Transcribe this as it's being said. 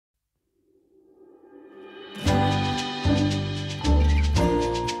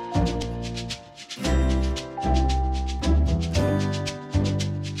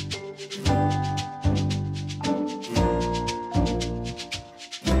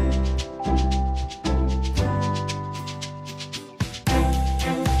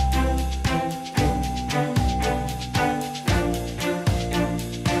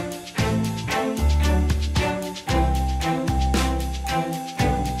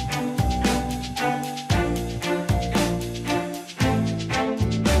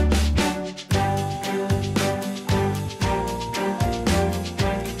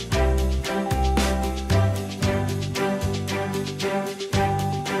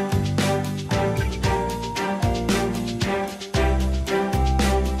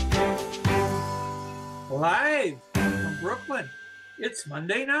It's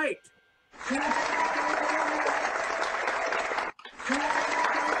Monday night.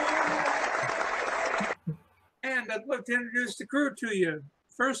 And I'd love to introduce the crew to you.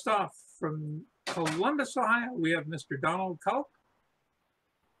 First off, from Columbus, Ohio, we have Mr. Donald Culp.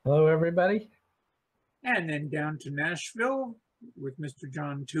 Hello, everybody. And then down to Nashville with Mr.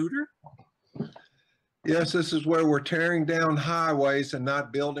 John Tudor. Yes, this is where we're tearing down highways and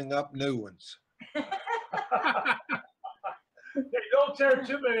not building up new ones. Hey, don't tear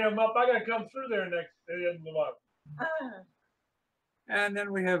too many of them up. I got to come through there next at the end of the month. And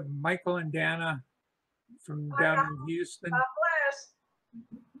then we have Michael and Dana from down in Houston. God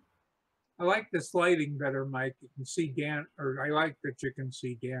bless. I like this lighting better, Mike. You can see Dan, or I like that you can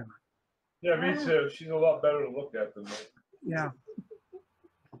see Dana. Yeah, me too. She's a lot better to look at than me. Yeah.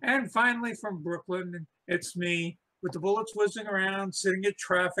 And finally from Brooklyn, it's me with the bullets whizzing around, sitting at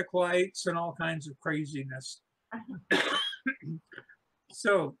traffic lights and all kinds of craziness.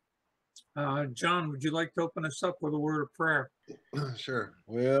 So, John, would you like to open us up with a word of prayer? Sure.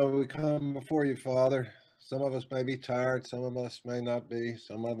 Well, we come before you, Father. Some of us may be tired. Some of us may not be.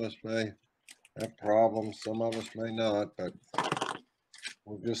 Some of us may have problems. Some of us may not. But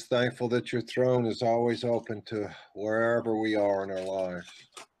we're just thankful that your throne is always open to wherever we are in our lives.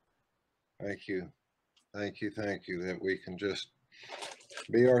 Thank you. Thank you. Thank you that we can just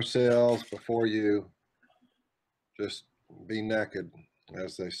be ourselves before you. Just be naked,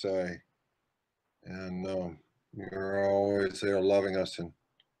 as they say. And you're always there loving us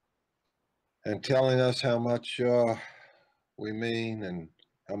and telling us how much we mean, and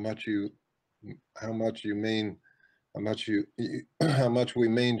how much you mean, how much we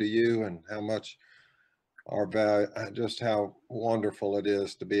mean to you, and how much our value, just how wonderful it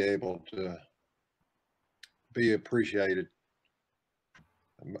is to be able to be appreciated,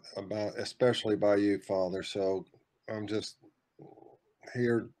 especially by you, Father. So I'm just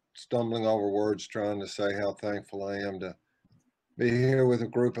here stumbling over words, trying to say how thankful I am to be here with a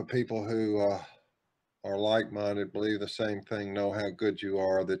group of people who are like-minded, believe the same thing, know how good you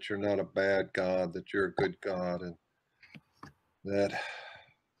are, that you're not a bad God, that you're a good God, and that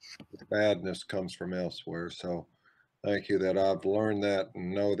the badness comes from elsewhere. So thank you that I've learned that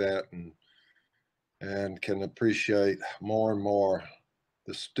and know that, and can appreciate more and more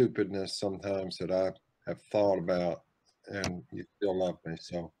the stupidness sometimes that I have thought about, and you still love me.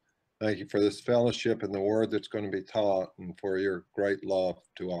 So thank you for this fellowship and the word that's going to be taught, and for your great love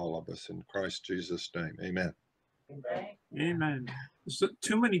to all of us. In Christ Jesus' name, amen. Amen. Amen. There's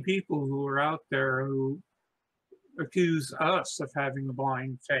too many people who are out there who accuse us of having a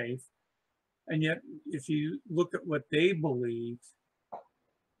blind faith. And yet, if you look at what they believe,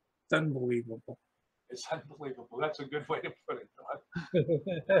 it's unbelievable. It's unbelievable. That's a good way to put it, Don.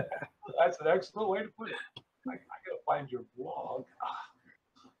 That's an excellent way to put it. I got to find your blog.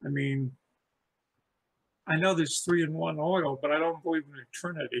 I mean, I know there's 3-in-1 oil, but I don't believe in the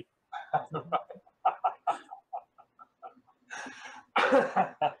Trinity.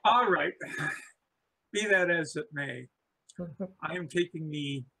 All right. Be that as it may, I am taking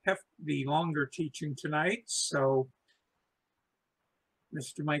the longer teaching tonight, so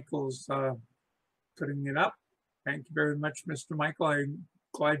Mr. Michael's putting it up. Thank you very much, Mr. Michael. I'm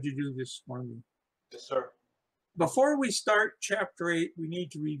glad you do this for me. Yes, sir. Before we start chapter 8, we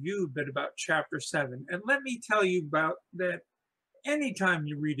need to review a bit about chapter 7. And let me tell you about that. Anytime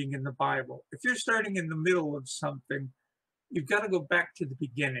you're reading in the Bible, if you're starting in the middle of something, you've got to go back to the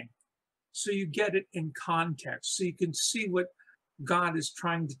beginning, so you get it in context, so you can see what God is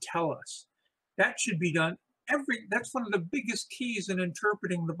trying to tell us. That should be done that's one of the biggest keys in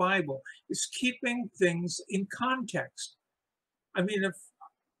interpreting the Bible, is keeping things in context. I mean, if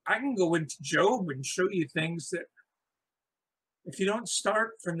I can go into Job and show you things that if you don't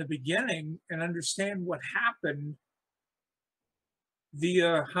start from the beginning and understand what happened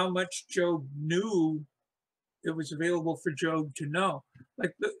via how much Job knew it was available for Job to know.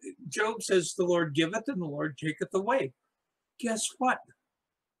 Like Job says, the Lord giveth and the Lord taketh away. Guess what?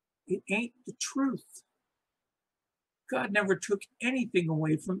 It ain't the truth. God never took anything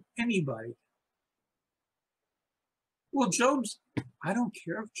away from anybody. Well, I don't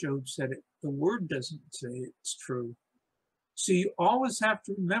care if Job said it. The word doesn't say it's true. So you always have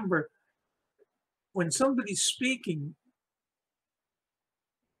to remember, when somebody's speaking,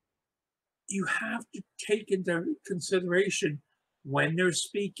 you have to take into consideration when they're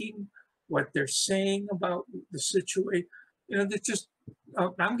speaking, what they're saying about the situation. You know, that's just,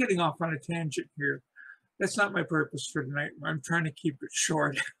 I'm getting off on a tangent here. That's not my purpose for tonight. I'm trying to keep it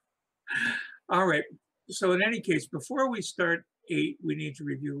short. All right. So in any case, before we start 8, we need to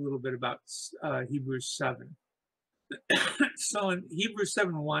review a little bit about Hebrews 7. So in Hebrews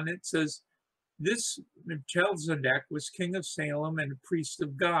 7:1, it says, this Melchizedek was king of Salem and a priest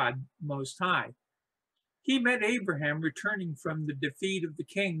of God Most High. He met Abraham returning from the defeat of the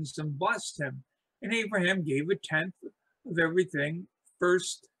kings and blessed him. And Abraham gave a tenth of everything.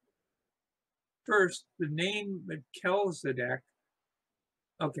 First, the name Melchizedek.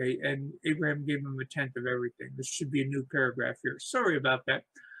 Okay, and Abraham gave him a tenth of everything. This should be a new paragraph here. Sorry about that.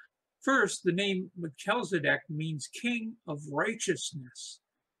 First, the name Melchizedek means king of righteousness.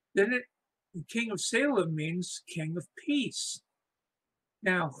 Then king of Salem means king of peace.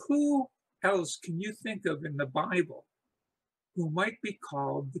 Now, who else can you think of in the Bible who might be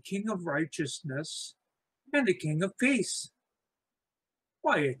called the king of righteousness and the king of peace?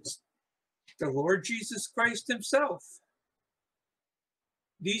 Why, it's the Lord Jesus Christ himself.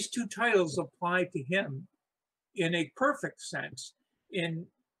 These two titles apply to him in a perfect sense. In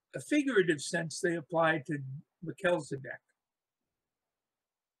a figurative sense, they apply to Melchizedek.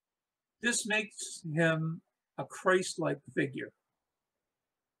 This makes him a Christ-like figure.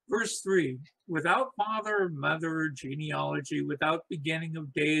 Verse 3, without father, mother, genealogy, without beginning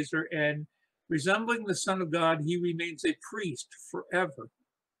of days or end, resembling the Son of God, he remains a priest forever.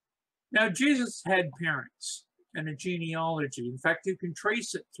 Now, Jesus had parents and a genealogy. In fact, you can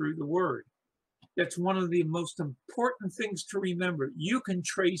trace it through the word. That's one of the most important things to remember. You can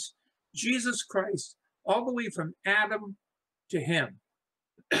trace Jesus Christ all the way from Adam to him,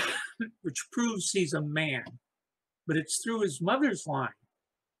 which proves he's a man. But it's through his mother's line,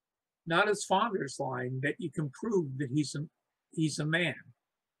 not his father's line, that you can prove that he's a man.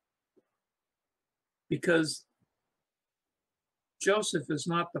 Because Joseph is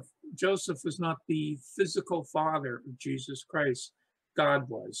not the physical father of Jesus Christ. God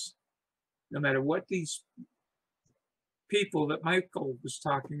was. No matter what these people that Michael was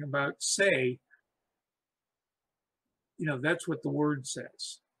talking about say, that's what the word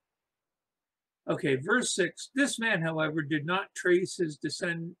says. Okay, verse 6, this man, however, did not trace his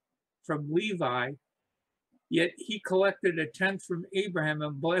descent from Levi, yet he collected a tenth from Abraham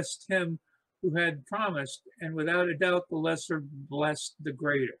and blessed him who had promised, and without a doubt the lesser blessed the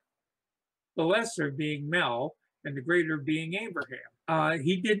greater. The lesser being Mel, and the greater being Abraham.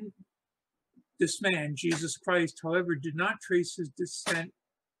 This man, Jesus Christ, however, did not trace his descent,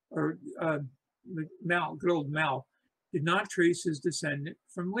 or Mel, good old Mel, did not trace his descent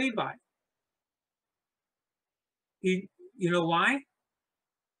from Levi. You know why?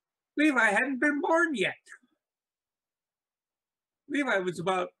 Levi hadn't been born yet. Levi was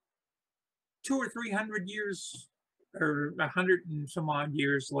about 200 or 300 years, or 100 and some odd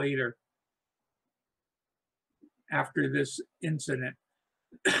years later, after this incident.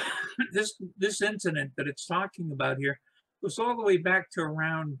 This incident that it's talking about here goes all the way back to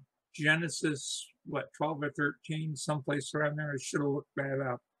around Genesis, 12 or 13, someplace around there. I should have looked that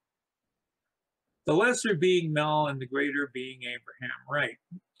up. The lesser being Mel and the greater being Abraham, right?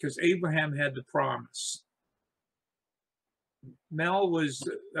 Because Abraham had the promise. Mel was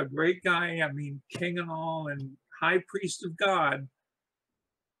a great guy, king and all, and high priest of God,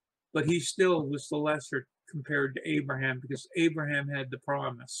 but he still was the lesser compared to Abraham because Abraham had the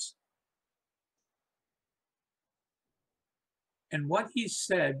promise. And what he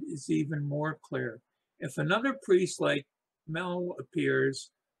said is even more clear. If another priest like Mel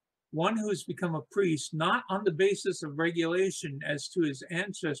appears, one who's become a priest, not on the basis of regulation as to his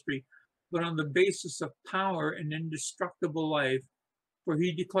ancestry, but on the basis of power and indestructible life, for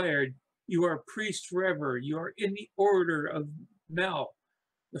he declared, you are a priest forever, you are in the order of Mel.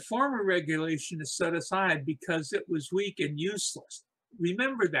 The former regulation is set aside because it was weak and useless.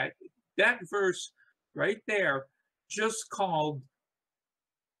 Remember that verse right there just called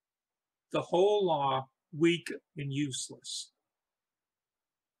the whole law weak and useless.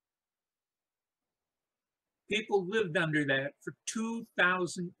 People lived under that for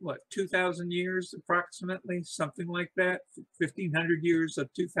 2,000 years approximately, something like that, 1,500 years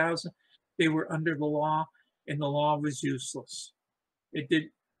of 2,000. They were under the law, and the law was useless.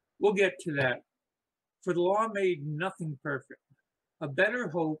 We'll get to that. For the law made nothing perfect. A better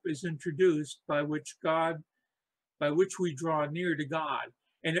hope is introduced by which we draw near to God,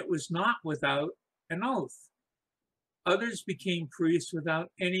 and it was not without an oath. Others became priests without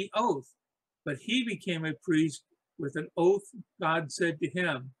any oath, but he became a priest with an oath. God said to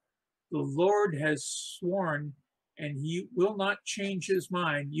him, the Lord has sworn, and he will not change his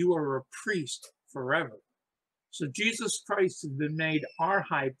mind. You are a priest forever. So Jesus Christ has been made our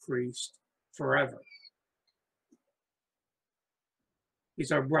high priest forever.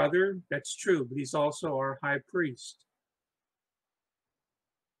 He's our brother, that's true, but he's also our high priest.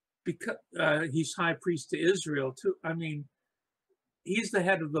 because he's high priest to Israel too. I mean, he's the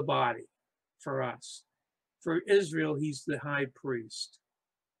head of the body for us. For Israel, he's the high priest.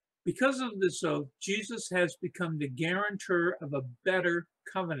 Because of this oath, Jesus has become the guarantor of a better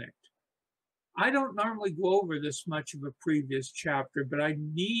covenant. I don't normally go over this much of a previous chapter, but I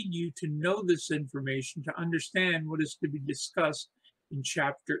need you to know this information to understand what is to be discussed in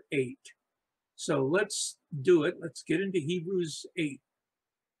chapter 8. So let's do it. Let's get into Hebrews 8.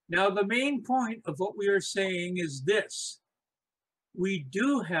 Now, the main point of what we are saying is this. We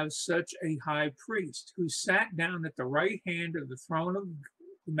do have such a high priest who sat down at the right hand of the throne of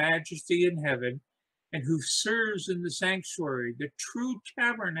majesty in heaven and who serves in the sanctuary, the true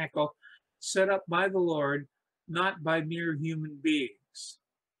tabernacle set up by the Lord, not by mere human beings.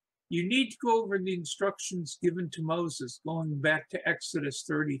 You need to go over the instructions given to Moses, going back to Exodus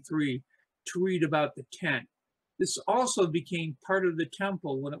 33, to read about the tent. This also became part of the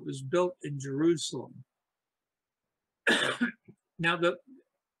temple when it was built in Jerusalem. Now,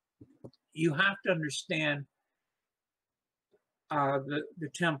 you have to understand the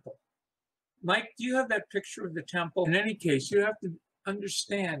temple. Mike, do you have that picture of the temple? In any case, you have to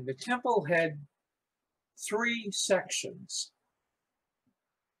understand the temple had 3 sections.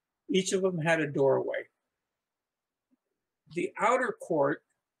 Each of them had a doorway. The outer court,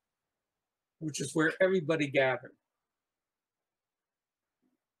 which is where everybody gathered.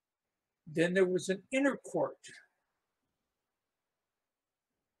 Then there was an inner court.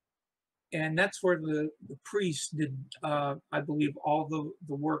 And that's where the priests did, I believe, all the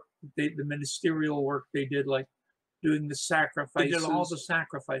work, the ministerial work they did, like doing the sacrifices. They did all the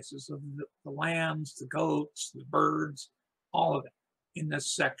sacrifices of the lambs, the goats, the birds, all of it in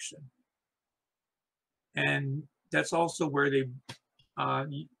this section. And that's also where they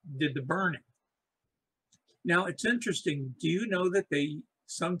did the burning. Now, it's interesting. Do you know that they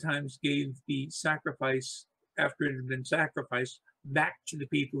sometimes gave the sacrifice, after it had been sacrificed, back to the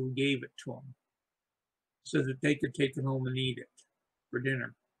people who gave it to them so that they could take it home and eat it for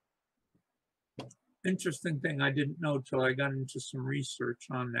dinner? Interesting thing I didn't know till I got into some research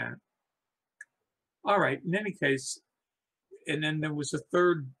on that. All right, in any case, and then there was a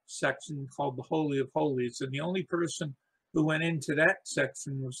third section called the Holy of Holies, and the only person who went into that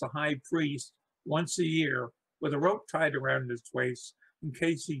section was the high priest once a year with a rope tied around his waist in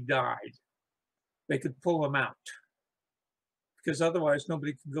case he died. They could pull him out, because otherwise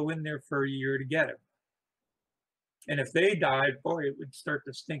nobody could go in there for a year to get him. And if they died, boy, it would start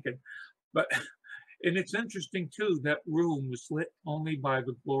to stinking. But, and it's interesting too, that room was lit only by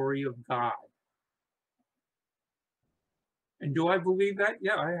the glory of God. And do I believe that?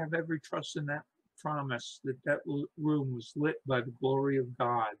 Yeah, I have every trust in that promise that that room was lit by the glory of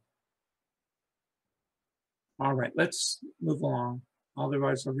God. All right, let's move along.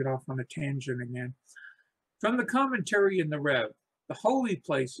 Otherwise, I'll get off on a tangent again. From the commentary in the Rev, the holy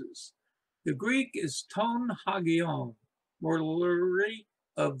places. The Greek is ton hagion, or literally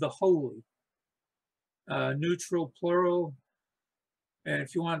of the holy. Neutral, plural. And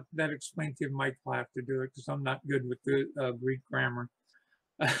if you want that explained to you, Mike will have to do it because I'm not good with the Greek grammar,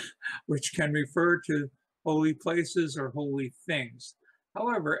 which can refer to holy places or holy things.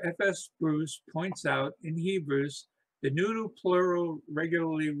 However, F.S. Bruce points out in Hebrews, the neutral plural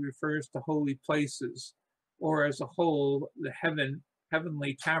regularly refers to holy places, or as a whole, the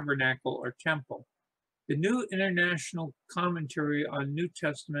heavenly tabernacle or temple. The New International Commentary on New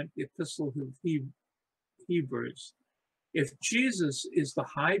Testament Epistle of Hebrews. If Jesus is the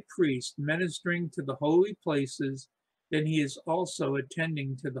high priest ministering to the holy places, then he is also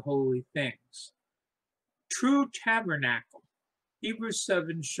attending to the holy things. True tabernacle. Hebrews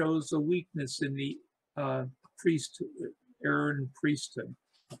 7 shows a weakness in the priesthood, Aaron priesthood,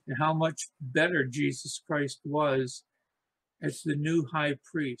 and how much better Jesus Christ was as the new high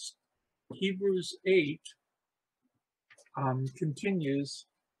priest. Hebrews 8 continues.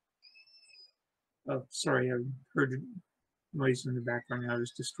 Oh, sorry, I heard a noise in the background. I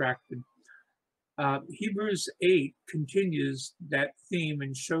was distracted. Hebrews 8 continues that theme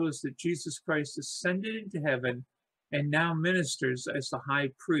and shows that Jesus Christ ascended into heaven and now ministers as the high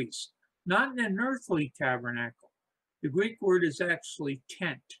priest, not in an earthly tabernacle. The Greek word is actually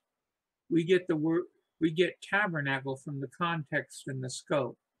tent. We get tabernacle from the context and the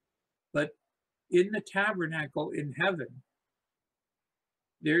scope. But in the tabernacle in heaven,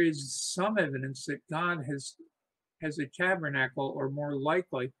 there is some evidence that God has a tabernacle, or more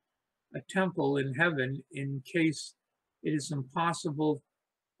likely, a temple in heaven, in case it is impossible,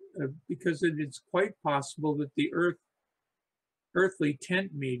 because it is quite possible that the earthly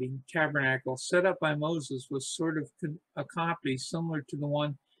tent meeting tabernacle set up by Moses was sort of a copy similar to the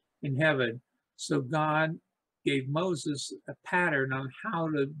one in heaven. So God gave Moses a pattern on how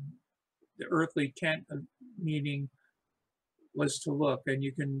the earthly tent of meeting was to look. And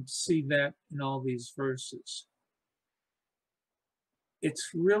you can see that in all these verses. It's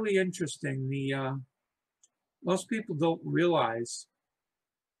really interesting. Most people don't realize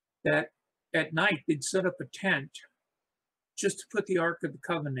that at night they'd set up a tent just to put the Ark of the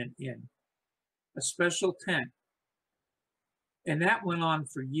Covenant in, a special tent. And that went on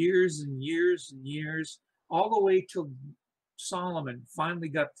for years and years and years, all the way till Solomon finally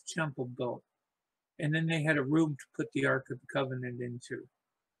got the temple built. And then they had a room to put the Ark of the Covenant into.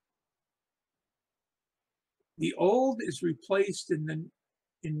 The old is replaced in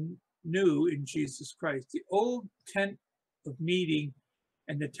new in Jesus Christ. The old tent of meeting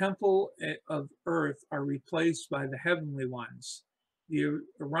and the temple of earth are replaced by the heavenly ones. The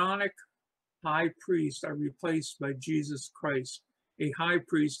Aaronic high priests are replaced by Jesus Christ, a high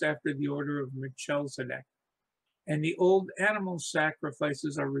priest after the order of Melchizedek. And the old animal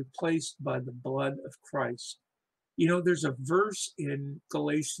sacrifices are replaced by the blood of Christ. You know, there's a verse in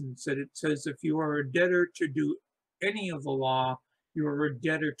Galatians that it says, if you are a debtor to do any of the law, you are a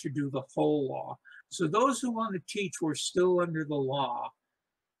debtor to do the whole law. So those who want to teach we're still under the law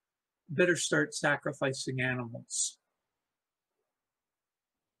better start sacrificing animals,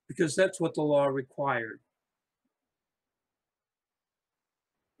 because that's what the law required.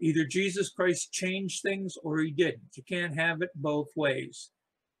 Either Jesus Christ changed things or he didn't. You can't have it both ways.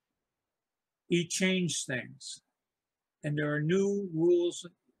 He changed things. And there are new rules.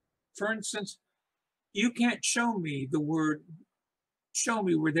 For instance, you can't show me where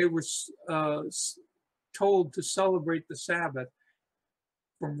they were told to celebrate the Sabbath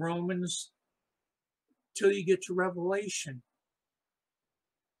from Romans till you get to Revelation.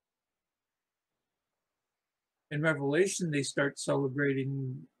 In Revelation, they start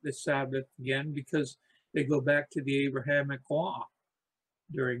celebrating the Sabbath again because they go back to the Abrahamic law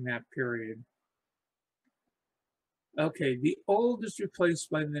during that period. Okay, the old is replaced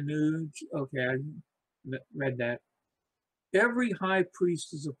by the new. Okay, I read that. Every high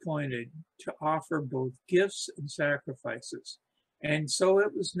priest is appointed to offer both gifts and sacrifices. And so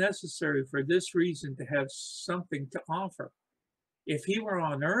it was necessary for this reason to have something to offer. If he were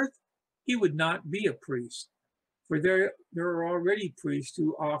on earth, he would not be a priest. For there are already priests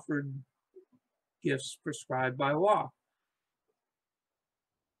who offered gifts prescribed by law.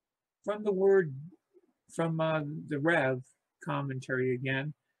 From the Rev commentary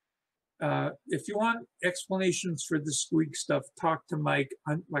again, if you want explanations for this Greek stuff, talk to Mike.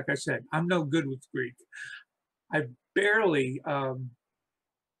 Like I said, I'm no good with Greek. I barely,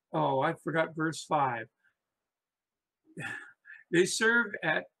 I forgot verse 5. They serve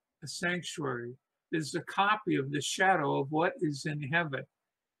at a sanctuary. There's a copy of the shadow of what is in heaven.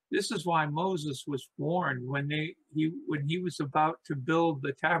 This is why Moses was warned when he was about to build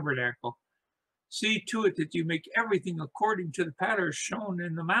the tabernacle. See to it that you make everything according to the pattern shown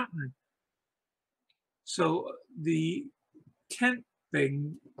in the mountain. So the tent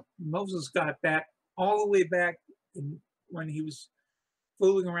thing, Moses got that all the way back when he was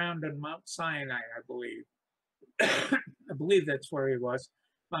fooling around on Mount Sinai, I believe. I believe that's where he was.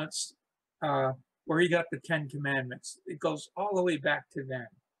 Where he got the 10 Commandments. It goes all the way back to then.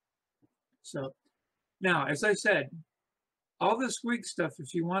 So now, as I said, all this Greek stuff,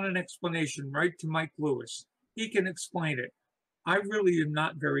 if you want an explanation, write to Mike Lewis. He can explain it. I really am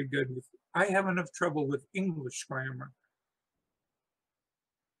not very good with it. I have enough trouble with English grammar.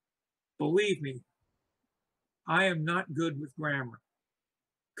 Believe me, I am not good with grammar.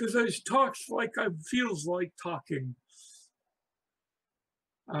 Because I talk like I feels like talking.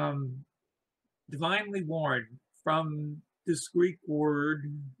 Divinely warned, from this Greek word.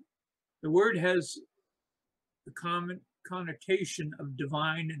 The word has the common connotation of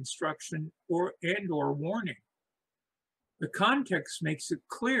divine instruction or warning. The context makes it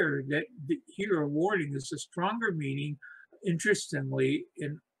clear that here a warning is a stronger meaning. Interestingly,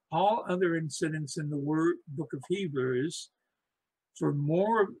 in all other incidents in the book of Hebrews, for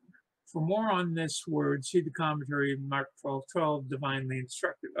more on this word, see the commentary in Mark 12:12, divinely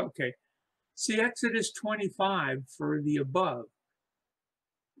instructed. Okay, see Exodus 25 for the above.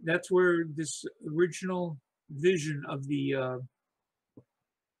 That's where this original vision of the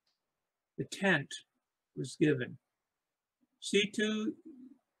tent was given. See to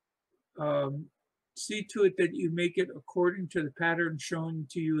it that you make it according to the pattern shown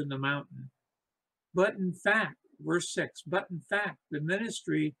to you in the mountain. But in fact, verse 6, but in fact, the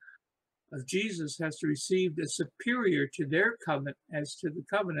ministry of Jesus has received a superior to their covenant as to the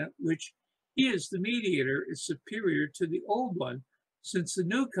covenant, which he is the mediator, is superior to the old one, since the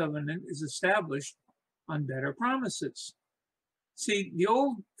new covenant is established on better promises. See, the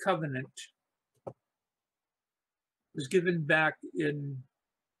old covenant was given back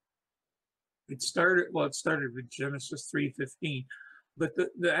it started with Genesis 3:15, but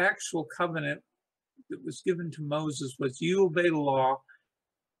the actual covenant that was given to Moses was you obey the law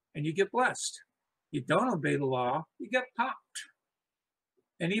and you get blessed. You don't obey the law, you get popped.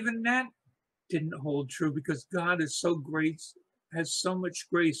 And even that didn't hold true because God is so great, has so much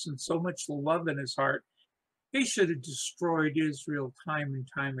grace and so much love in his heart. He should have destroyed Israel time and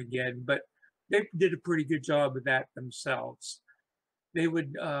time again, but they did a pretty good job of that themselves. They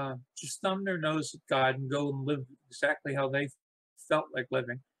would just thumb their nose at God and go and live exactly how they felt like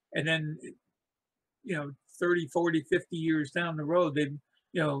living. And then, 30, 40, 50 years down the road, the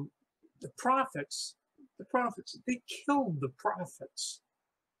prophets, they killed the prophets.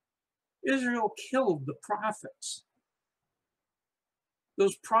 Israel killed the prophets.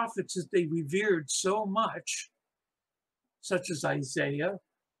 Those prophets that they revered so much, such as Isaiah.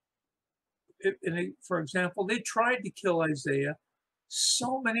 For example, they tried to kill Isaiah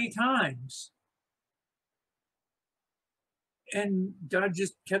so many times. And God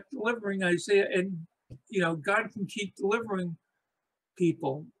just kept delivering Isaiah. And, God can keep delivering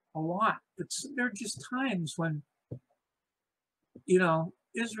people a lot. But there are just times when,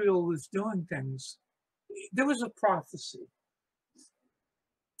 Israel was doing things. There was a prophecy.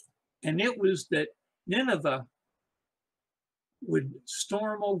 And it was that Nineveh would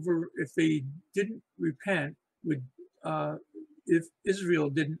storm over if they didn't repent, if Israel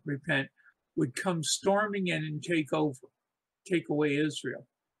didn't repent, would come storming in and take away Israel.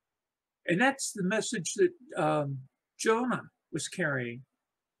 And that's the message that Jonah was carrying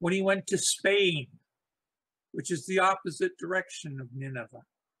when he went to Spain, which is the opposite direction of Nineveh.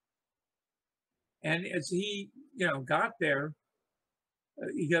 And as he, got there,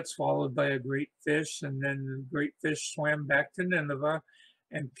 he got swallowed by a great fish, and then the great fish swam back to Nineveh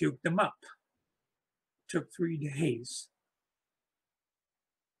and puked him up. Took 3 days.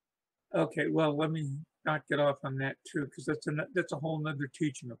 Okay, well, let me not get off on that too, because that's a whole nother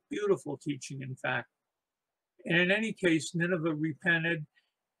teaching, a beautiful teaching, in fact. And in any case, Nineveh repented,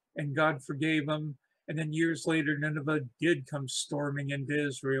 and God forgave them. And then years later, Nineveh did come storming into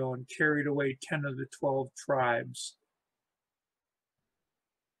Israel and carried away 10 of the 12 tribes.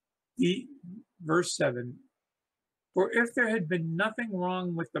 Verse 7, for if there had been nothing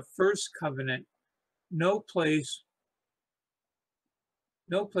wrong with the first covenant, no place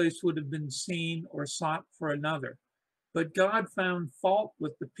would have been seen or sought for another. But God found fault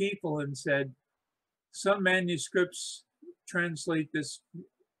with the people and said, some manuscripts translated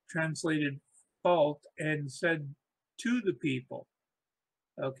fault and said to the people.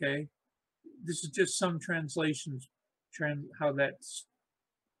 Okay, this is just some translations, how that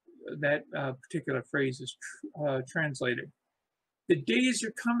particular phrase is translated. The days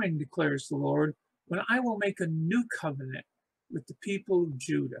are coming, declares the Lord, when I will make a new covenant with the people of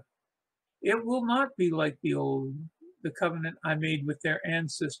Judah. It will not be like the covenant I made with their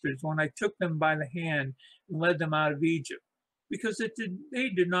ancestors when I took them by the hand and led them out of Egypt, because they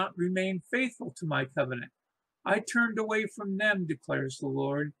did not remain faithful to my covenant. I turned away from them, declares the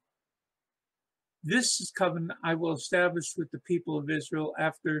Lord. This is covenant I will establish with the people of Israel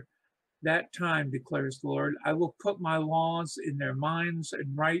after that time, declares the Lord. I will put my laws in their minds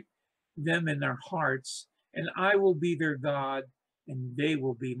and write them in their hearts, and I will be their God, and they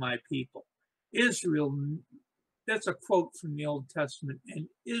will be my people. Israel, that's a quote from the Old Testament, and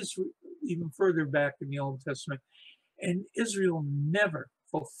Israel, even further back in the Old Testament, and Israel never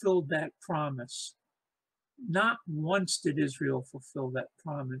fulfilled that promise. Not once did Israel fulfill that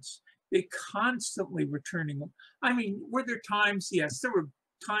promise. They constantly were turning. I mean, were there times? Yes, there were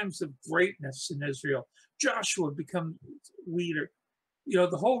times of greatness in Israel. Joshua became leader.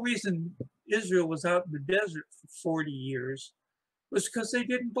 The whole reason Israel was out in the desert for 40 years was because they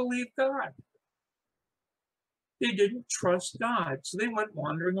didn't believe God. They didn't trust God. So they went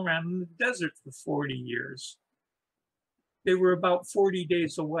wandering around in the desert for 40 years. They were about 40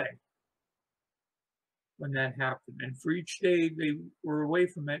 days away when that happened. And for each day they were away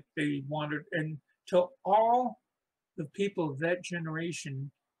from it, they wandered until all the people of that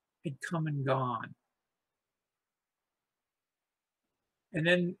generation had come and gone. And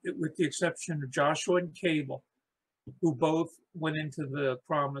then, with the exception of Joshua and Caleb, who both went into the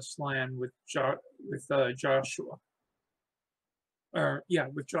promised land with Joshua. With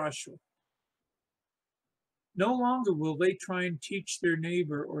Joshua. No longer will they try and teach their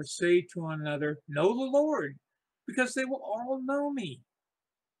neighbor or say to one another, know the Lord, because they will all know me,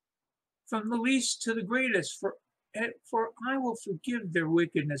 from the least to the greatest, for for I will forgive their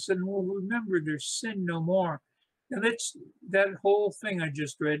wickedness and will remember their sin no more. Now that whole thing I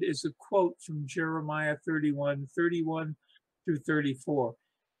just read is a quote from Jeremiah 31 through 34.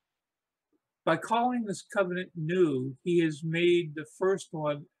 By calling this covenant new, he has made the first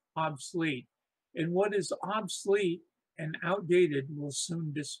one obsolete. And what is obsolete and outdated will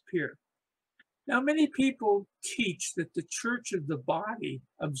soon disappear. Now, many people teach that the church of the body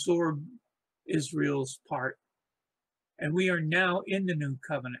absorbed Israel's part, and we are now in the new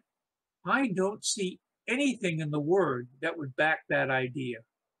covenant. I don't see anything in the word that would back that idea.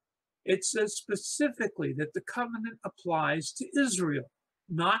 It says specifically that the covenant applies to Israel,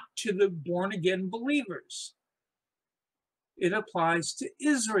 not to the born again believers. It applies to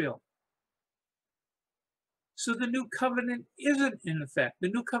Israel. So the new covenant isn't in effect. The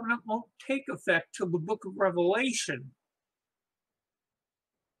new covenant won't take effect till the book of Revelation.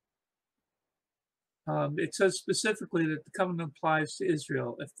 It says specifically that the covenant applies to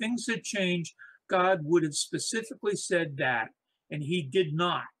Israel. If things had changed, God would have specifically said that, and he did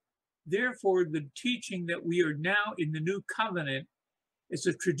not. Therefore, the teaching that we are now in the new covenant is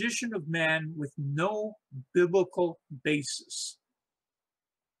a tradition of man with no biblical basis.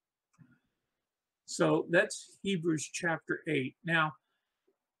 So that's Hebrews chapter 8. Now,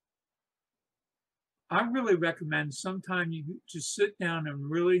 I really recommend sometime you just sit down and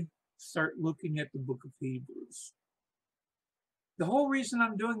really start looking at the book of Hebrews. The whole reason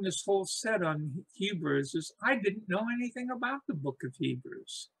I'm doing this whole set on Hebrews is I didn't know anything about the book of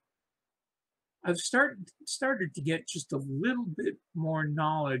Hebrews. I've started to get just a little bit more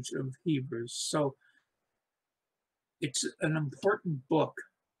knowledge of Hebrews. So it's an important book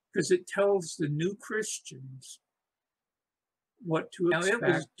because it tells the new Christians what to expect. Now,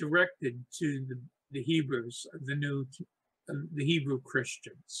 it was directed to the Hebrews, the Hebrew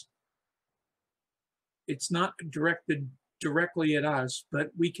Christians. It's not directed directly at us,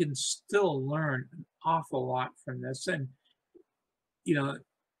 but we can still learn an awful lot from this. And, you know,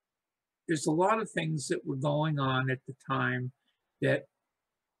 there's a lot of things that were going on at the time that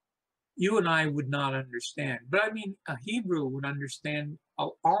you and I would not understand. But I mean, a Hebrew would understand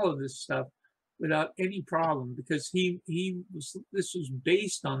all of this stuff without any problem because this was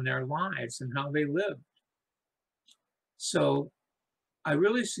based on their lives and how they lived. So I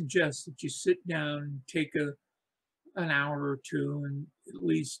really suggest that you sit down and take an hour or two and at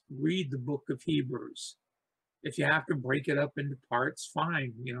least read the book of Hebrews. If you have to break it up into parts,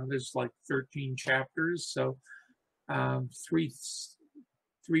 fine. You know, there's like 13 chapters, so three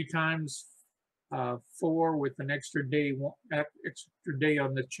times 4 with an extra day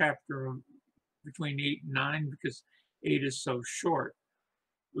on the chapter between 8 and 9 because 8 is so short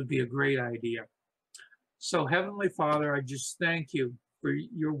would be a great idea. So Heavenly Father, I just thank you for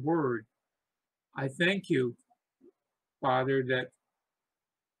your word. I thank you, Father, that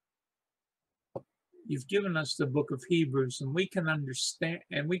you've given us the book of Hebrews and we can understand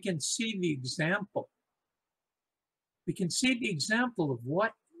and we can see the example. We can see the example of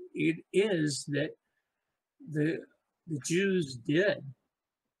what it is that the Jews did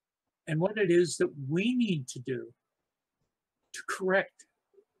and what it is that we need to do to correct,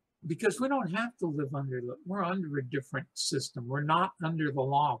 because we don't have to live we're under a different system. We're not under the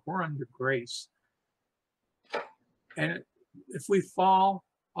law. We're under grace. And if we fall,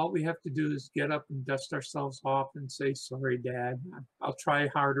 all we have to do is get up and dust ourselves off and say, sorry, Dad, I'll try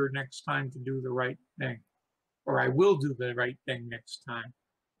harder next time to do the right thing, or I will do the right thing next time.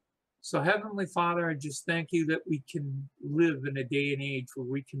 So Heavenly Father, I just thank you that we can live in a day and age where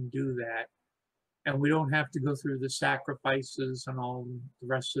we can do that. And we don't have to go through the sacrifices and all the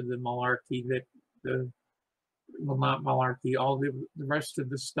rest of the malarkey not malarkey, all the rest of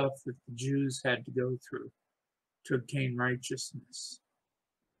the stuff that the Jews had to go through to obtain righteousness.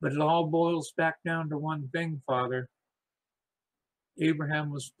 But it all boils back down to one thing, Father.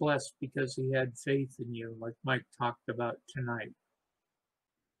 Abraham was blessed because he had faith in you, like Mike talked about tonight.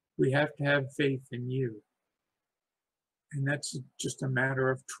 We have to have faith in you. And that's just a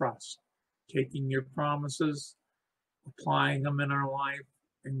matter of trust. Taking your promises, applying them in our life,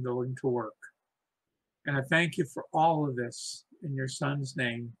 and going to work. And I thank you for all of this in your Son's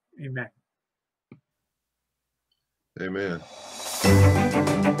name. Amen. Amen.